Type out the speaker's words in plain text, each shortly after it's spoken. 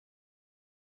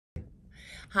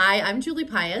Hi, I'm Julie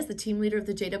Paez, the team leader of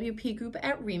the JWP Group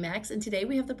at RE/MAX, and today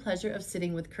we have the pleasure of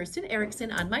sitting with Kirsten Erickson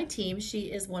on my team.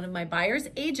 She is one of my buyer's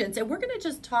agents, and we're going to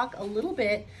just talk a little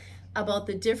bit about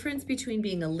the difference between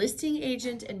being a listing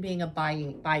agent and being a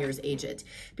buyer's agent,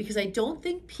 because I don't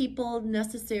think people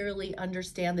necessarily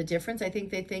understand the difference. I think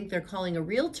they think they're calling a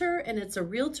realtor and it's a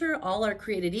realtor. All are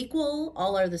created equal,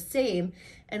 all are the same.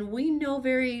 And we know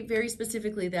very, very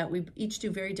specifically that we each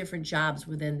do very different jobs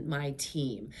within my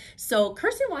team. So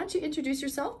Kirsten, why don't you introduce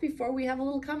yourself before we have a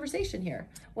little conversation here?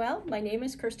 Well, my name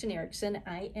is Kirsten Erickson.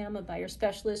 I am a buyer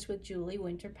specialist with Julie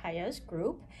Winter Paez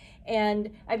Group.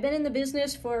 And I've been in the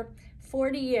business for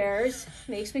 40 years.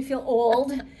 Makes me feel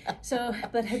old.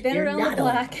 But I've been around the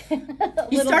block.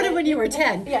 You started when you were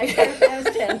 10. Yeah, I started when I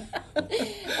was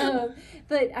 10.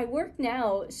 But I work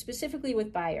now specifically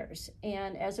with buyers.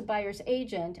 And as a buyer's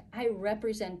agent, I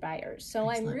represent buyers. So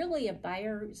Excellent. I'm really a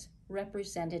buyer's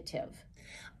representative.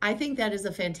 I think that is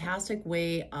a fantastic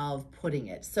way of putting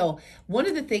it. So one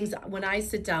of the things when I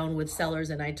sit down with sellers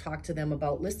and I talk to them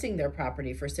about listing their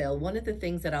property for sale, one of the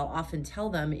things that I'll often tell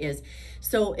them is,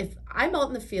 so if I'm out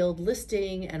in the field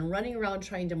listing and running around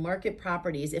trying to market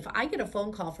properties, if I get a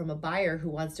phone call from a buyer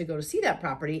who wants to go to see that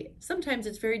property, sometimes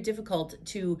it's very difficult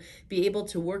to be able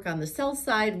to work on the sell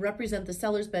side, represent the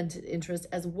seller's best interest,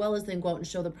 as well as then go out and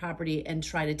show the property and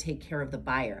try to take care of the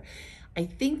buyer. I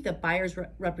think that buyer's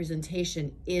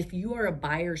representation, if you are a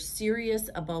buyer serious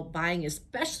about buying,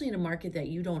 especially in a market that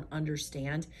you don't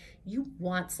understand, you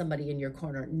want somebody in your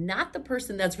corner, not the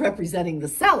person that's representing the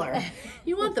seller.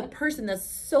 You want the person that's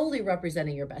solely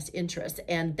representing your best interest.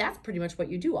 And that's pretty much what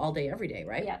you do all day, every day,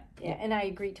 right? Yeah, and I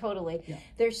agree totally. Yeah.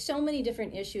 There's so many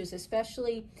different issues,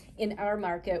 especially in our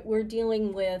market. We're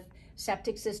dealing with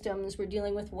septic systems, we're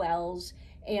dealing with wells,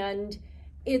 and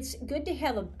it's good to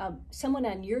have someone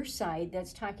on your side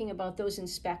that's talking about those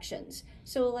inspections.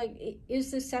 So like,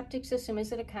 is the septic system,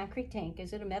 is it a concrete tank?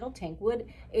 Is it a metal tank?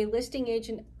 Would a listing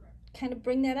agent kind of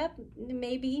bring that up?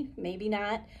 Maybe, maybe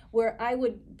not. Where I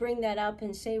would bring that up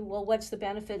and say, well, what's the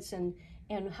benefits and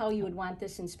how you would want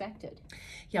this inspected.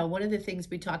 Yeah, one of the things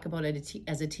we talk about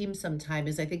as a team sometime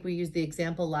is, I think we use the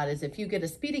example a lot, is if you get a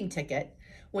speeding ticket,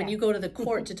 when you go to the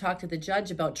court to talk to the judge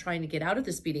about trying to get out of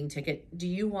the speeding ticket, do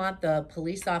you want the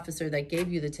police officer that gave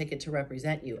you the ticket to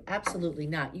represent you? Absolutely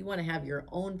not. You want to have your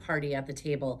own party at the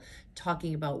table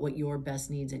talking about what your best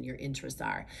needs and your interests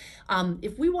are.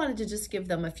 If we wanted to just give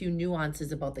them a few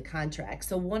nuances about the contract.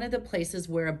 So one of the places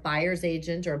where a buyer's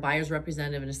agent or a buyer's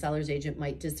representative and a seller's agent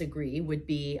might disagree would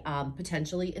be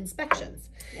potentially inspections.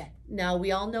 Yeah. Now,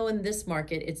 we all know in this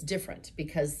market it's different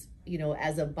because, you know,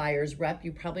 as a buyer's rep,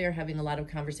 you probably are having a lot of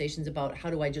conversations about, how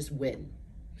do I just win?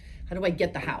 How do I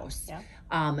get the house? Yeah.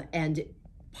 And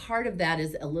part of that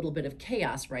is a little bit of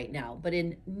chaos right now. But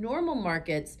in normal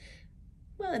markets,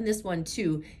 well, in this one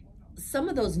too, some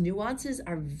of those nuances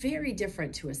are very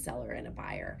different to a seller and a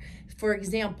buyer. For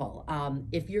example,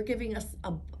 if you're giving us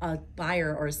a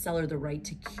buyer or a seller the right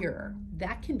to cure,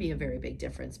 that can be a very big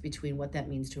difference between what that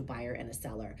means to a buyer and a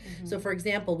seller. Mm-hmm. So for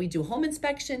example, we do home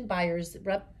inspection, buyer's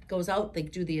rep goes out, they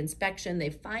do the inspection, they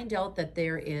find out that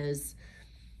there is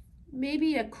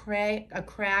maybe a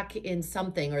crack in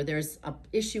something, or there's an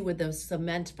issue with the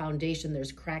cement foundation,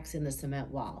 there's cracks in the cement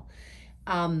wall.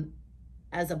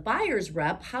 As a buyer's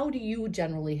rep, how do you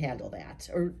generally handle that?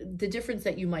 Or the difference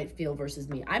that you might feel versus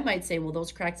me? I might say, well,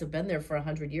 those cracks have been there for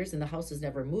 100 years and the house has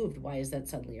never moved. Why is that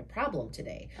suddenly a problem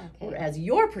today? Okay. Whereas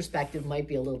your perspective might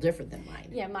be a little different than mine.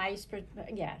 Yeah,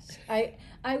 yes.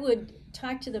 I would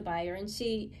talk to the buyer and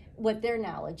see what their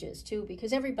knowledge is too,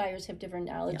 because every buyers have different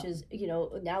knowledges, you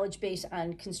know, knowledge based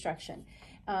on construction.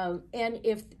 And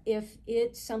if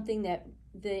it's something that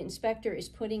the inspector is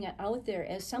putting it out there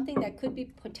as something that could be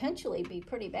potentially be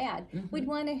pretty bad, mm-hmm. we'd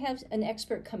want to have an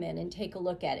expert come in and take a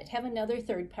look at it, have another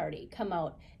third party come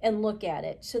out and look at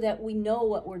it so that we know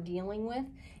what we're dealing with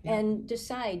and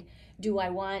decide, do I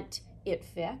want it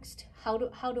fixed? How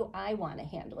do I want to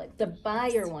handle it? The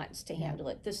buyer wants to handle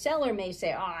it. The seller may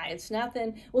say, it's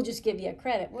nothing, we'll just give you a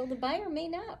credit. Well, the buyer may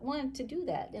not want to do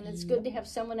that, and it's good to have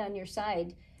someone on your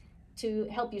side to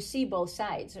help you see both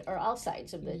sides or all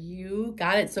sides of it. You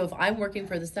got it. So if I'm working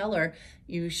for the seller,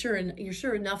 you're sure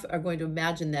enough are going to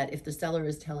imagine that if the seller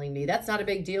is telling me that's not a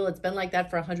big deal, it's been like that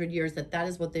for 100 years, that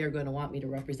is what they are going to want me to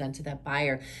represent to that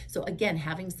buyer. So again,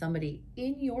 having somebody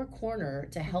in your corner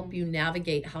to help mm-hmm. you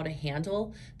navigate how to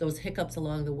handle those hiccups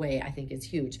along the way, I think is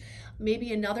huge.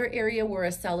 Maybe another area where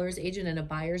a seller's agent and a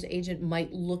buyer's agent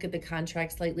might look at the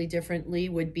contract slightly differently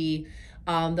would be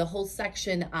the whole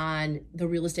section on the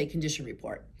real estate condition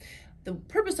report. The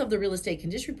purpose of the real estate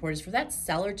condition report is for that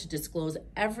seller to disclose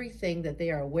everything that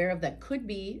they are aware of that could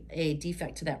be a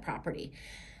defect to that property.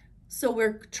 So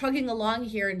we're trugging along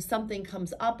here and something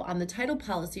comes up on the title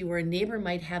policy where a neighbor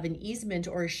might have an easement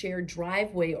or a shared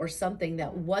driveway or something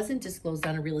that wasn't disclosed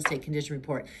on a real estate condition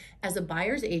report. As a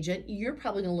buyer's agent, you're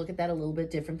probably going to look at that a little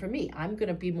bit different from me. I'm going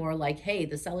to be more like, hey,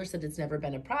 the seller said it's never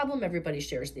been a problem. Everybody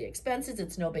shares the expenses.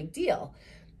 It's no big deal.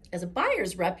 As a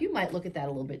buyer's rep, you might look at that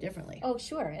a little bit differently. Oh,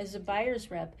 sure. As a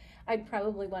buyer's rep, I'd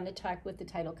probably want to talk with the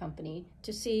title company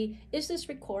to see, is this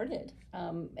recorded?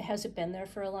 Has it been there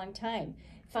for a long time?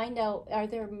 Find out, are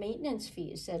there maintenance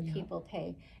fees that people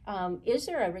pay? Is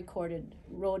there a recorded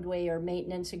roadway or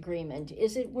maintenance agreement?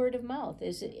 Is it word of mouth?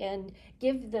 And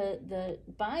give the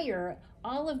buyer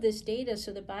all of this data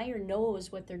so the buyer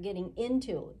knows what they're getting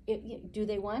into. Do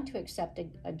they want to accept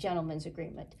a gentleman's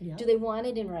agreement? Yep. Do they want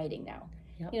it in writing now?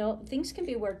 Yep. You know, things can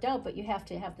be worked out, but you have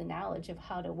to have the knowledge of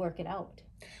how to work it out.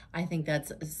 I think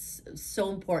that's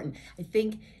so important. I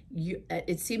think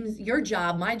it seems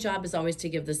my job is always to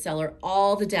give the seller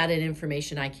all the data and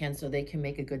information I can so they can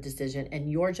make a good decision.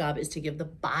 And your job is to give the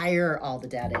buyer all the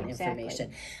data and information.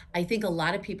 I think a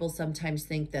lot of people sometimes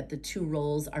think that the two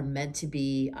roles are meant to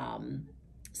be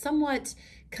somewhat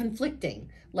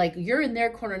conflicting. Like you're in their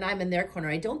corner and I'm in their corner.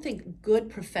 I don't think good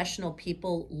professional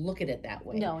people look at it that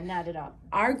way. No, not at all.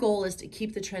 Our goal is to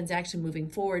keep the transaction moving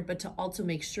forward, but to also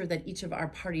make sure that each of our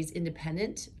parties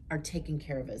independent are taken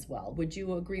care of as well. Would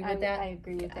you agree with that? I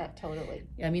agree with that totally.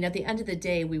 I mean, at the end of the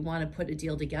day, we want to put a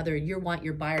deal together. You want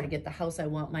your buyer to get the house. I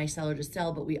want my seller to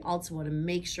sell, but we also want to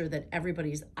make sure that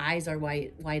everybody's eyes are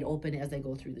wide open as they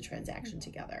go through the transaction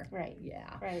together. Right. Yeah.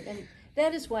 Right. And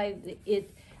that is why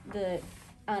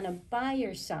on a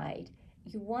buyer side,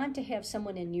 you want to have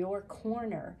someone in your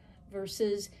corner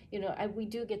versus, we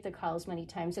do get the calls many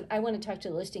times that I want to talk to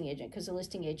the listing agent because the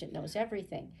listing agent knows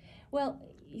everything. Well,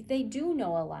 they do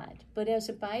know a lot, but as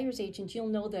a buyer's agent, you'll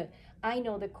know that I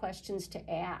know the questions to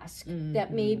ask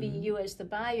that maybe you as the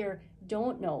buyer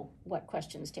don't know what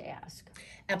questions to ask.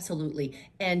 Absolutely.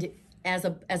 And as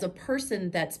a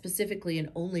person that specifically and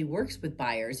only works with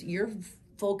buyers, your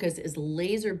focus is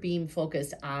laser beam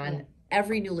focused on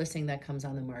every new listing that comes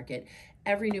on the market,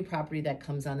 every new property that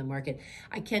comes on the market.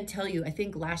 I can't tell you, I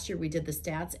think last year we did the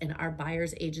stats and our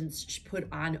buyers agents put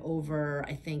on over,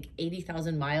 I think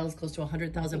 80,000 miles, close to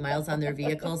 100,000 miles on their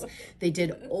vehicles. They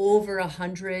did over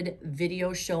 100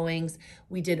 video showings.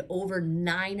 We did over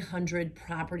 900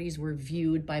 properties were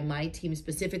viewed by my team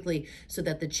specifically, so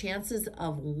that the chances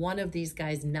of one of these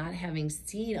guys not having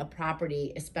seen a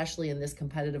property, especially in this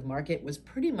competitive market, was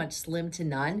pretty much slim to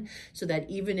none. So that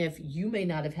even if you may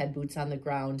not have had boots on the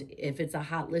ground, if it's a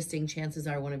hot listing, chances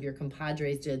are one of your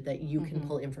compadres did that you can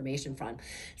pull information from.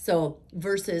 So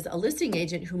versus a listing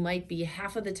agent who might be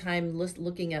half of the time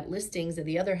looking at listings and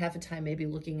the other half of the time maybe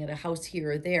looking at a house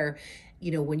here or there,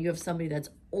 when you have somebody that's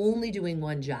only doing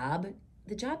one job,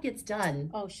 the job gets done.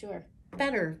 Oh, sure.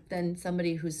 Better than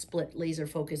somebody who's split laser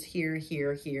focus here.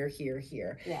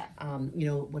 Yeah.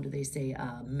 What do they say?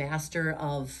 Master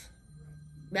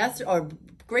or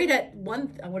great at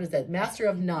one, what is that? Master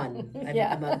of none.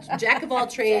 I'm a jack of all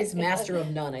trades, master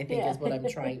of none, I think is what I'm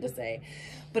trying to say.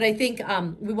 But I think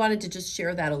we wanted to just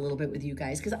share that a little bit with you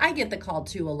guys, because I get the call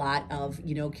too a lot of,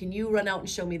 can you run out and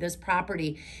show me this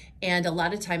property? And a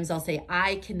lot of times I'll say,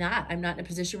 I cannot. I'm not in a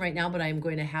position right now, but I'm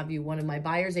going to have you, one of my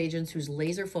buyer's agents who's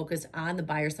laser focused on the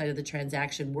buyer side of the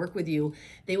transaction, work with you.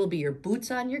 They will be your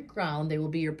boots on your ground. They will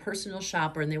be your personal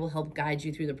shopper, and they will help guide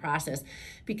you through the process.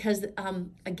 Because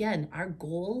again, our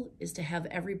goal is to have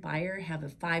every buyer have a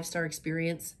 5-star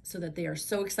experience so that they are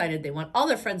so excited. They want all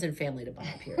their friends and family to buy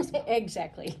up here as well.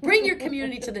 Exactly. Bring your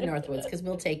community to the Northwoods because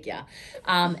we'll take you.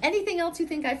 Anything else you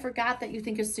think I forgot that you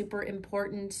think is super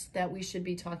important that we should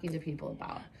be talking to people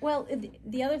about? Well,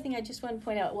 the other thing I just want to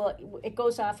point out, it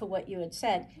goes off of what you had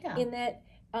said, in that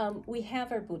we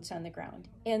have our boots on the ground.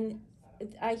 And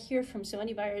I hear from so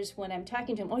many buyers when I'm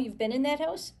talking to them, oh, you've been in that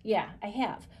house? Yeah, I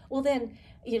have. Well, then,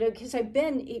 because I've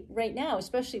been right now,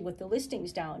 especially with the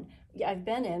listings down, I've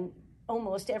been in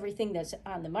almost everything that's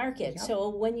on the market. Yep. So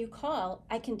when you call,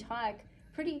 I can talk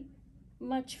pretty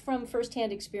much from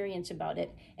firsthand experience about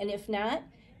it. And if not,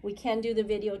 we can do the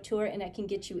video tour and I can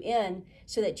get you in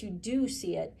so that you do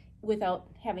see it without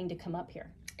having to come up here.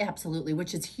 Absolutely,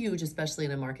 which is huge, especially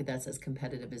in a market that's as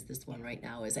competitive as this one right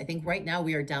now is. I think right now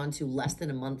we are down to less than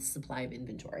a month's supply of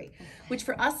inventory, which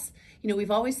for us,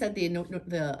 we've always said the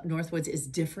Northwoods is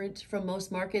different from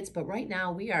most markets, but right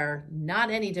now we are not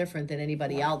any different than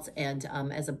anybody else. And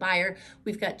as a buyer,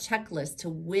 we've got checklists to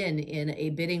win in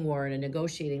a bidding war and a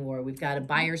negotiating war. We've got a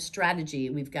buyer strategy.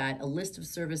 We've got a list of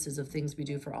services of things we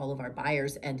do for all of our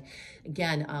buyers. And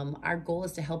again, our goal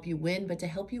is to help you win, but to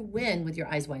help you win with your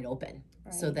eyes wide open.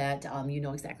 So that you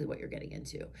know exactly what you're getting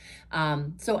into.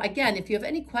 So again, if you have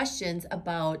any questions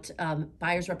about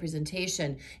buyer's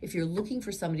representation, if you're looking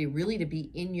for somebody really to be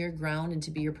in your ground and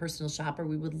to be your personal shopper,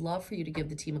 we would love for you to give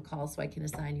the team a call so I can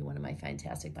assign you one of my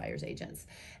fantastic buyer's agents.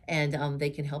 And they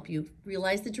can help you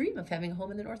realize the dream of having a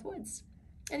home in the Northwoods.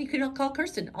 And you can call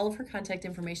Kirsten. All of her contact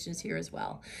information is here as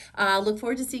well. Look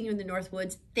forward to seeing you in the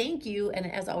Northwoods. Thank you. And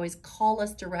as always, call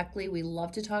us directly. We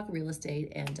love to talk real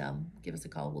estate, and give us a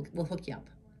call. We'll hook you up.